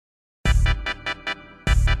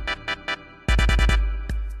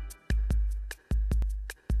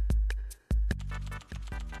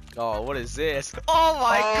Oh, what is this? Oh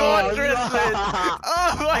my god, Tristan! No.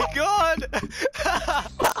 Oh my god!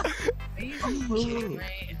 Are you kidding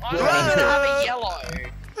me? I don't even have a yellow.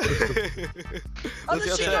 I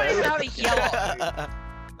just don't even have a yellow.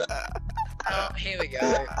 Oh, here we go.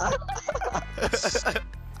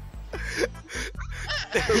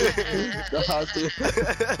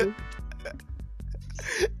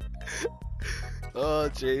 Oh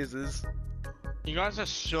Jesus! You guys are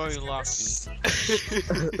so lucky.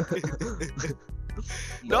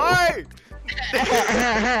 No!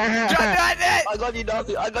 I got you,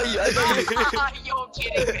 Darcy. I got you. You're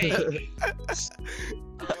kidding me.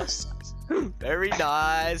 Very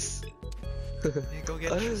nice. Yeah, go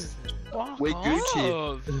get Tristan. We're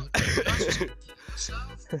Gucci.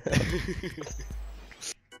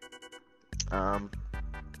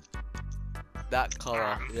 That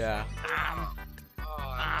color, yeah.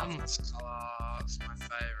 This color is my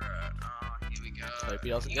favorite. Oh, here we go. Hope he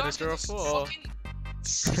doesn't You get a guys draw can four.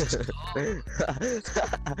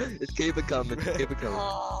 Just keep it coming. Keep it coming.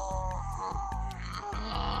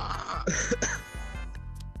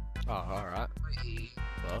 Oh, alright.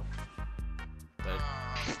 Well. Don't.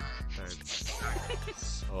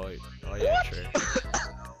 Oh yeah, true.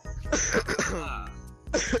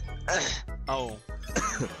 Oh.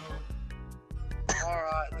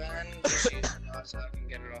 Alright then, just use it so I can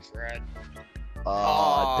get it off red.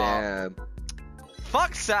 Oh, damn.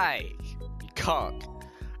 Fuck's sake! You cock.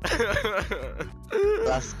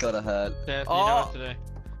 That's gotta hurt. Dad, you Oh. know what to do.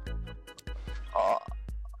 Oh.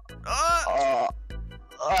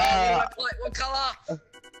 Oh, What colour?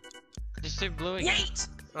 Just do blue again. Yeet!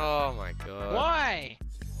 oh my god. Why?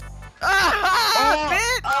 Ah,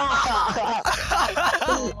 bitch!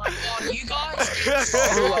 Oh my god, you guys did so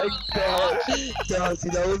Oh my god. Darcy,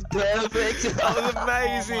 that was perfect. That was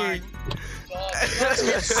amazing. God, you guys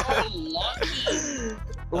get so lucky.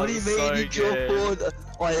 What do you That mean was you so draw good. four?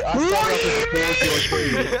 Wait, I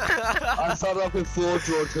started off with 4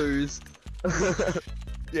 draw 2s.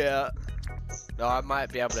 Yeah. No, I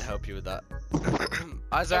might be able to help you with that.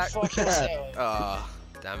 Isaac. Go fuck yourself. Oh,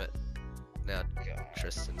 damn it. Now, God.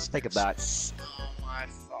 Tristan. Let's take it back. Oh my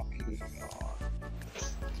fucking god.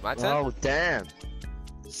 It's my turn. Oh, damn.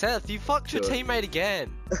 Seth, you fucked your Good. teammate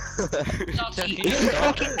again. Ducky,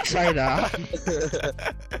 fucking say that.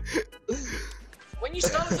 when you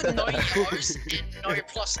start off with no yellows and no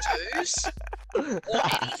plus 2s, or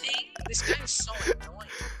anything, this game's so annoying.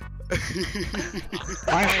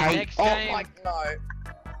 I hate. Next Oh game, my, no.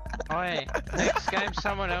 Oi, next game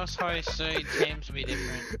someone else hosts, so teams will be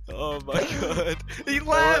different. Oh my god. He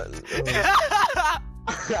left!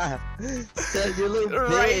 Seth, you little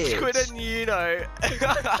Rage bitch. quit and you know.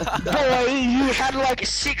 Boy, you had like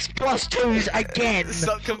 6 plus 2s again.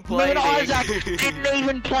 Stop Me complaining. and Isaac didn't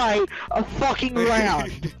even play a fucking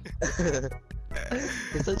round.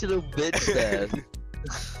 You're such a little bitch, Seth.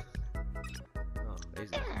 Oh,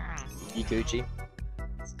 easy. You Gucci.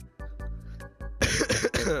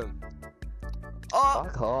 Oh!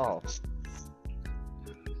 Fuck off.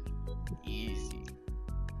 Easy.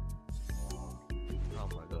 Oh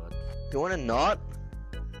my god. You want a knot?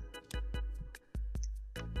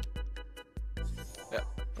 Yeah.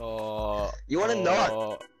 Oh. You want a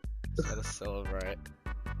knot? Just gotta celebrate.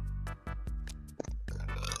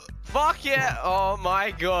 Fuck yeah! Oh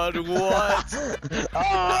my god, what?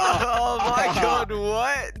 Oh my god,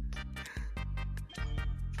 what?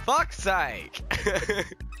 Fuck's sake!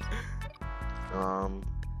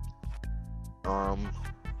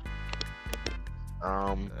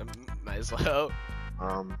 Might as well.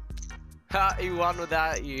 Ha, he won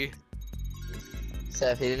without you.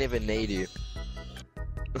 Seth, he didn't even need you.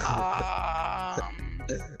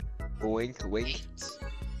 Wink, wink.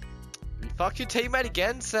 Fuck your teammate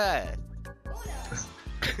again, Seth.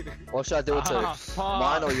 What should I do it to?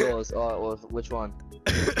 Mine or yours? Or which one?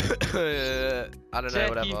 I don't know, Jack,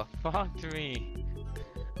 whatever. you fucked me.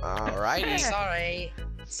 Alrighty. Sorry.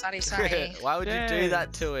 Sorry. Why would you do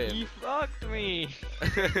that to him? You fucked me.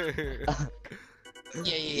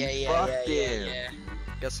 Yeah.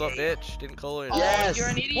 Guess what, bitch? Didn't call in. Oh, Yes. you're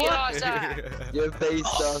an idiot, What? Isaac. Your face,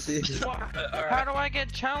 Darcy. How do I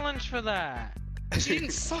get challenged for that? You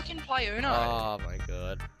didn't fucking play Uno. Oh my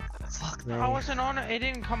god. Fuck I wasn't on it. It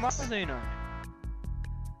didn't come up with Uno.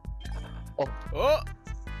 Oh!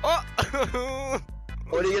 Oh!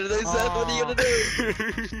 What are you gonna do, Seth? What are you gonna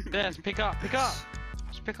do? Yes, pick up.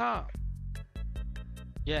 Just pick up.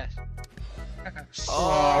 Yes.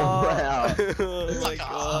 Oh, wow. Oh my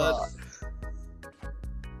god.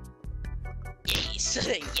 Yes.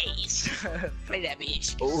 Play that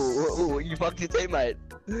bitch. Oh, you fucked your teammate.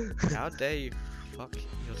 How dare you fuck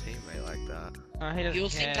your teammate like that? He doesn't You care.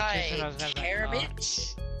 think Jason I doesn't have that care, car.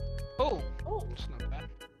 bitch? Oh, it's not bad.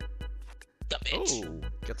 The bitch. Ooh,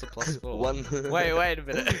 gets a +4. One. Wait a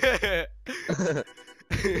minute.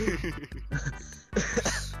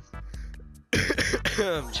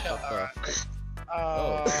 Chill, alright.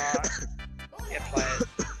 Oh. Yeah, play it.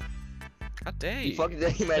 God dare You you. fucking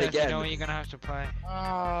teammate You know again. what you're gonna have to play.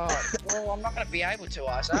 Well, I'm not gonna be able to,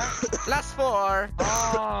 Isaac. +4.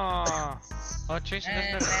 Oh, Jason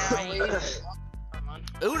And doesn't now have we... a Come on.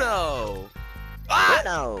 Uno. Ah!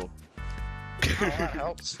 No. Oh, that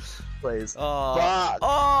helps. Please. Oh. Fuck.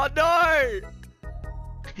 Oh no!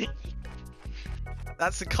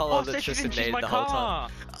 That's the color Oh, that Seth, you Tristan didn't choose needed my the whole time. car.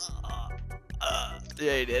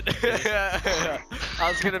 Yeah, he did. I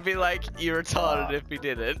was gonna be like, you're retarded if he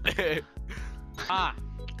didn't. Ah,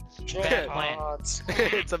 Draw Bad plan. cards.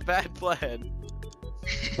 It's a bad plan.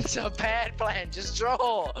 It's a bad plan. Just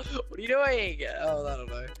draw. What are you doing? Oh, I don't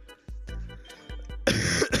know.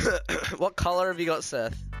 What color have you got,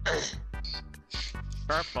 Seth?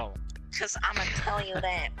 purple. Cause I'ma tell you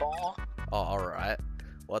that, boy. Oh, alright.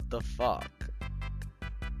 What the fuck?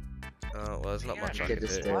 Oh, well, there's not much I Get can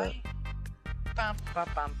this do. down.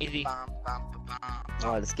 Easy.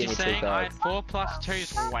 Oh, just give You're me two saying I had cards. 4 +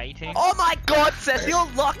 2's waiting? Oh my god, Seth, your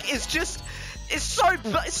luck is just... It's so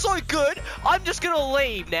good. I'm just gonna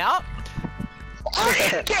leave now. I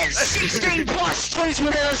didn't get 16 plus 2s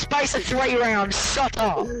within a space of 3 rounds. Shut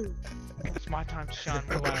up. It's my time to shine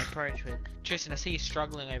with what I approach with. Tristan, I see you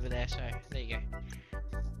struggling over there, so there you go.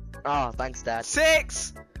 Oh, thanks, Dad.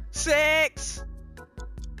 6!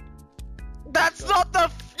 That's not the...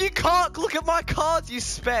 You can't look at my cards, you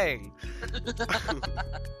spang.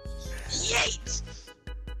 Yeet!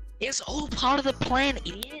 It's all part of the plan,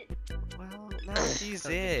 idiot. Well, now he's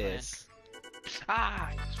this.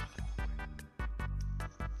 Ah!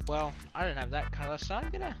 Well, I don't have that colour, so I'm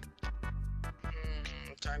gonna...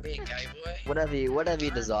 Don't be a gay boy. Whatever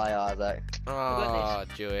you desire, Isaac. Oh,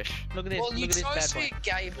 Jewish. Look at this, Well, you look at chose this to bad be boy.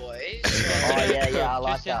 gay boys. Oh, yeah, I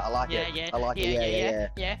like Tristan, that, I like it. yeah, I like it,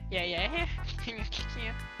 yeah. yeah.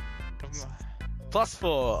 +4.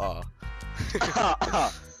 Oh.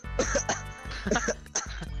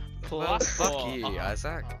 Well, Plus fuck 4. you,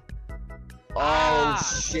 Isaac. Oh, Ah.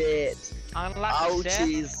 shit. Unlucky, Seth.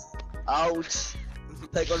 Ouchies. Ouch.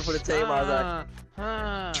 Take one for the team, Isaac.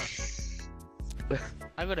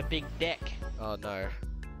 I got a big deck. Oh no.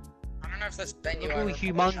 I don't know if that's Ben you Look how over.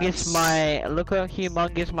 humongous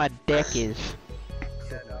my deck is.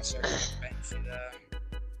 Yeah, no, sorry, Ben for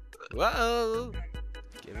the... Whoa!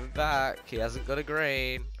 Give him back. He hasn't got a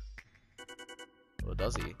green. Or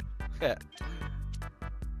does he? Yeah.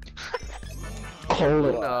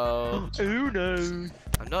 Hold No. Uno.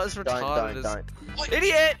 I'm not as retarded Don't. What?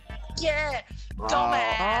 Idiot! Yeah! Oh.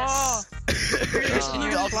 Dumbass! Tristan,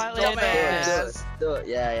 you're Oh, slightly dumbass. Do it.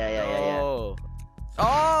 Yeah. Oh.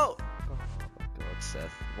 Oh! God,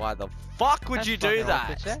 Seth. Why the fuck would That's you do fucking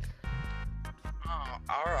awkward, that? Seth. Oh,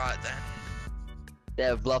 alright then.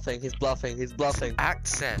 Yeah, bluffing. He's bluffing.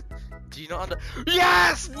 Accent. Do you not under?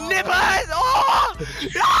 Yes! Nippers! Oh!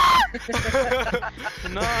 Ah!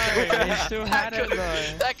 No, you still had it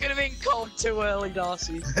though. That could have been called too early,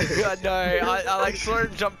 Darcy. I know. I like saw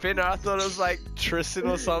him jump in and I thought it was like Tristan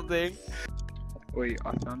or something. Wait,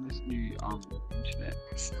 I found this new internet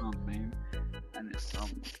meme, and it's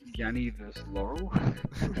Yanni versus Laurel.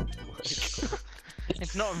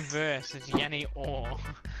 It's not verse, it's Yanni or.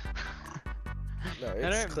 No, They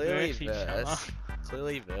it's don't clearly verse each other. verse.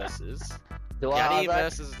 Clearly versus. Do Yanni Isaac?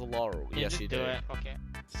 versus Laurel. Yeah, Yes, just you do do. it. Fuck it.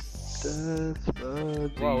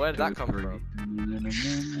 Whoa, where did that come from? You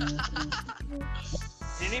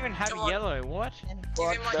didn't even have Come on. yellow. What? Give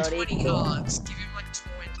him like 20 cards. Give him like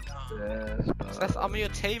 20 cards. Seth, I'm your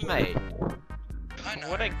teammate. I know.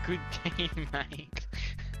 What a good teammate.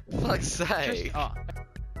 For fuck's sake. Just, oh,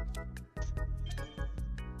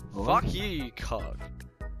 Fuck you, you cock.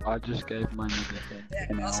 I just gave my nigga Yeah,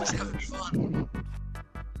 an that's just having hour. fun.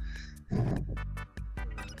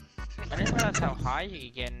 I didn't realize how high you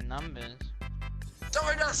could get in numbers. Don't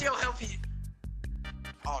worry, Darcy, I'll help you.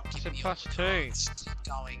 Oh, give It's a me plus all the 2. cards. Keep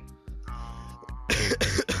going.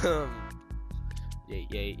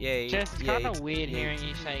 Yay. Just it's kind of weird yay. hearing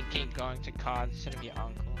you say keep going to cards instead of your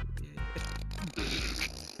uncle.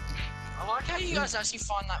 I like how you guys actually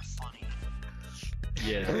find that funny.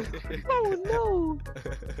 Yeah. Oh no.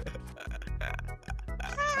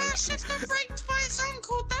 Seth's got raped by his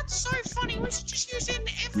uncle. That's so funny. We should just use it in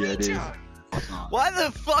every Yeah, it is. joke. It's not. Why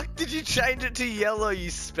the fuck did you change it to yellow, you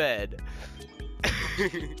sped?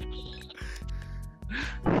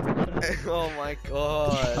 Oh my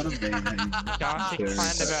god. Kind of mean how Darcy you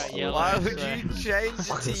complained about yellow. Why would so- you change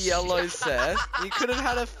it to yellow, Seth? You could have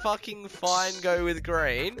had a fucking fine go with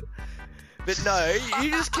green. But no, you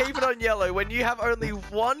just keep it on yellow when you have only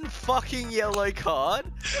one fucking yellow card.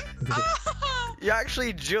 You're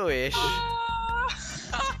actually Jewish.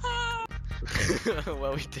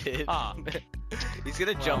 Well, we did. Ah. He's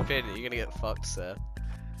gonna jump in and you're gonna get fucked, Seth.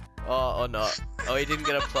 Oh, or not. Oh, he didn't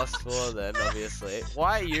get a +4 then, obviously.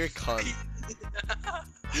 Why are you a cunt?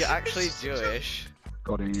 You're actually Jewish.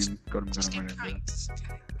 got him, got him, Just got get him. pranked.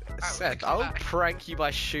 Seth, I will prank you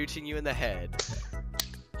by shooting you in the head.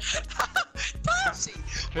 Darcy,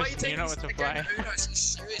 why are you Tristan, you taking know this what to game play. of Uno so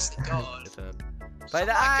seriously, God? Your turn. Play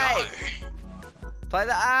the Oh A! Play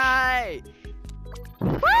the A!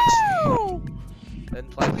 Woo! Then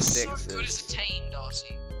play the We're so good as sixes. a team,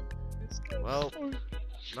 Darcy. Well,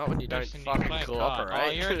 not when you don't Tristan, you fucking play card. cooperate. Oh,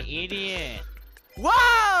 you're an idiot. Whoa,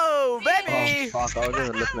 Oh baby! fuck, I wasn't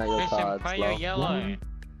even looking at your Tristan, cards, play your lol. yellow.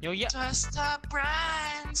 Your Just a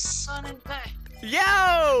brand sunny day.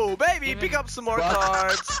 Yo, baby, pick up some more Fuck.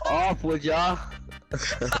 cards. Off, would ya?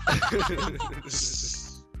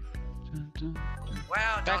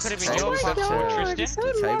 Wow, That could have Darcy. been your Tables part, have turned. Tristan.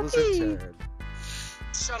 The tables have turned.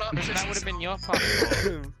 Shut up, Tristan, that would have been your part.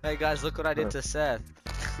 Hey guys, look what I did to Seth.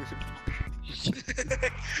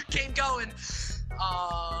 Keep going.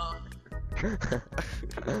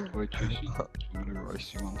 Wait, Tristan, I'm gonna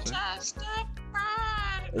roast you one sec. Just a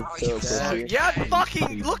brand. It's so pretty. Yeah,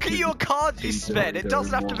 fucking look at your cards you spent. It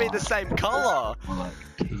doesn't have to be the same color. Or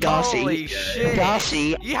like, Darcy, Holy shit.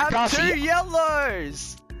 Darcy, You have Darcy. 2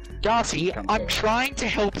 yellows. Darcy, I'm trying to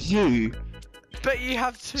help you. But you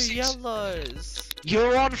have 2 yellows.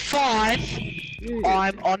 You're on 5.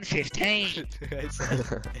 I'm on 15. it's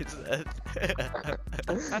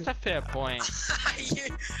That's a fair point.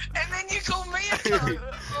 And then you call me a cunt.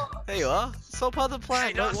 There you are. It's all part of the plan,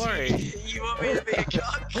 Hey, don't Darcy, worry. You want me to be a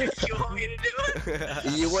cunt? You want me to do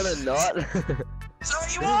it? You wanna not? Is that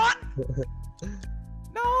what you want?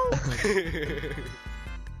 No.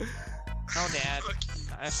 Oh, Dad.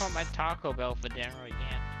 I found my Taco Bell for dinner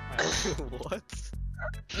again. What?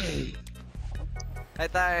 Hey,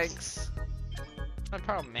 thanks. No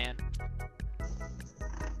problem, man.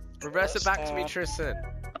 Reverse it back to me, Tristan.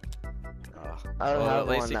 Oh, I don't well, have at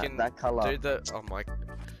least one you that, can that color. do the. Oh my.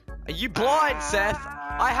 Are you blind, Seth?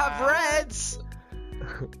 I have reds.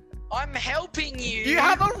 I'm helping you. You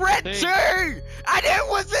have a red Hey. too, and it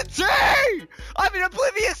was a 2. I'm an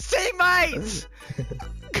oblivious teammate.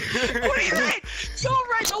 What do you mean? Your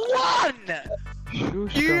red's a 1!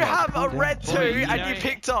 You have a red 2, Oi, you and know- you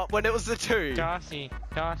picked up when it was the 2. Darcy.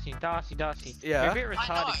 Yeah? You're a bit I know.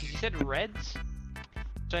 retarded because you said reds.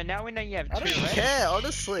 So now we know you have I 2 don't reds. care,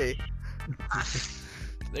 honestly.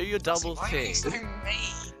 Do your double Why are you thing. so mean?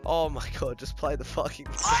 Oh my god, just play the fucking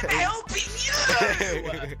I'm game. helping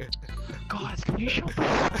you! guys, can you shut the fuck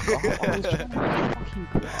up? I was trying to fucking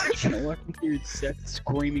crash and all I can hear is Seth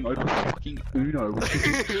screaming over fucking Uno, which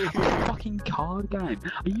is a fucking card game.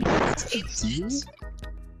 Are you fucking serious?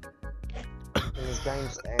 When this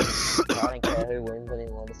game's ends, I don't care who wins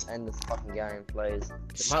anymore, just end this fucking game, please.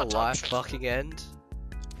 Did my life fucking end?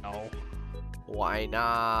 No. Why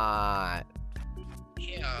not?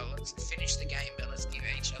 Yeah, let's finish the game, but let's give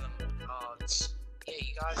each other more cards. Yeah,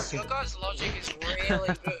 your guys' logic is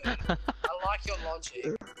really good. I like your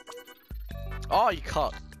logic. Oh, you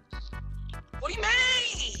cut. What do you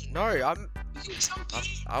mean? No, You can jump in.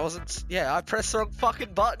 I wasn't. Yeah, I pressed the wrong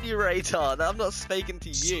fucking button, you retard. I'm not speaking to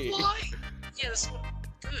you. Why? Yeah, that's not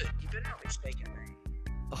good. You better not be speaking to me.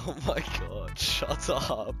 Oh my god, shut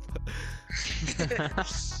up.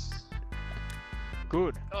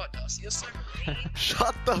 Good. God, Darcy, you're so mean.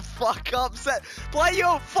 Shut the fuck up, Seth. Play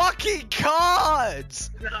your fucking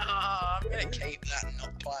cards! No, I'm gonna keep that and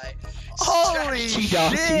not play. Holy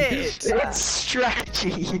Strategy, shit! It's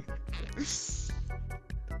strategy.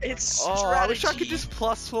 It's strategy. Oh, I wish I could just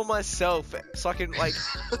 +4 myself so I can, like,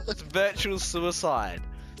 it's virtual suicide.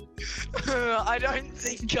 I don't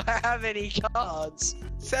think I have any cards.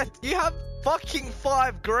 Seth, you have fucking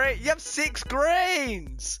 5 green. You have 6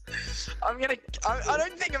 greens! I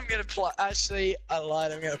don't think I'm gonna play. Actually, I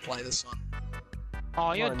lied. I'm gonna play this one.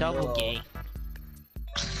 Oh, you're Oh, double no. gay.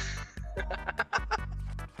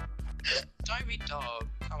 Don't be dog.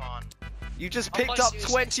 Come on. You just I'll picked play up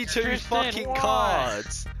seriously. 22 Tristan, fucking why?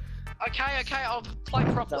 cards. Okay, I'll play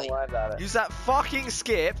properly. Don't worry about it. Use that fucking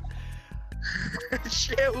skip.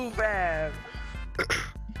 Chill, fam.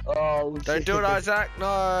 Oh, Don't do it, Isaac.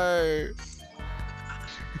 No.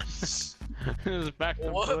 It was back to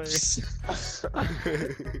blue. Whoops.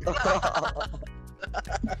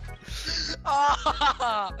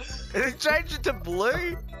 Oh, It changed it to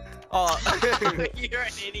blue? Oh. you're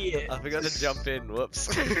an idiot. I forgot to jump in, whoops.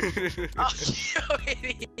 Oh, you're an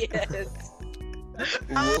idiot.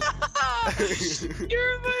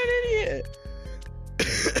 You're an idiot.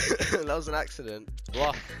 That was an accident.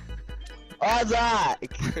 Bluff. Isaac!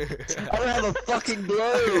 I don't have a fucking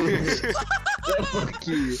blue! Yeah, fuck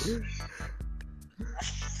you.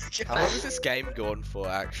 How long is this game going for,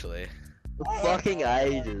 actually? Fucking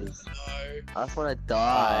ages. No. I just wanna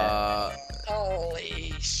die.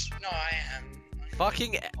 Holy no, I am.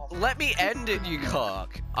 Fucking let me end it, you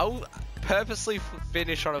cock. I will purposely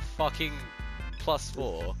finish on a fucking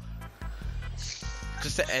 +4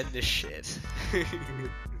 just to end this shit.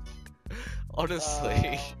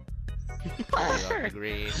 Honestly. Oh,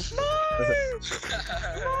 green.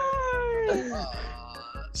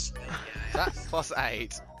 That's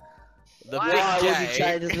 +8. The Why Why big would you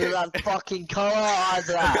change it to that fucking colour,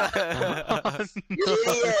 Isaac? You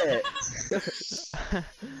idiot!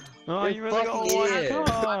 Oh, You you really got fucking one idiot. I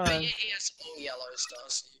card. bet he has all yellows,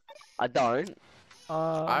 does he? I don't.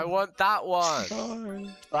 I want that one. Sorry.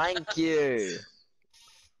 Thank you.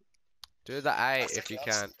 Do the 8 if you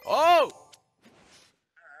can. Oh!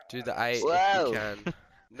 Do the 8 if Whoa. you can.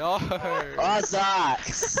 No! Isaac!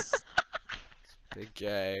 Big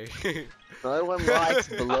gay. No one likes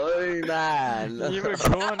blue, man. You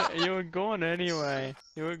were gone anyway.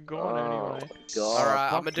 You were gone anyway. God, Alright, I'm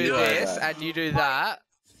fuck gonna do you, this Isaac. and you do that.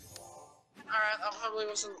 Alright, I probably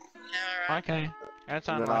wasn't. Yeah, alright. Okay, that's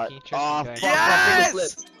And then unlucky. oh, Tristan, fuck, go. Yes! my finger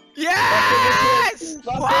slipped. Yes!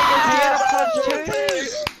 My Wow! finger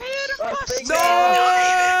slipped. My finger No!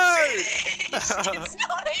 It's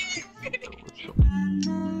not even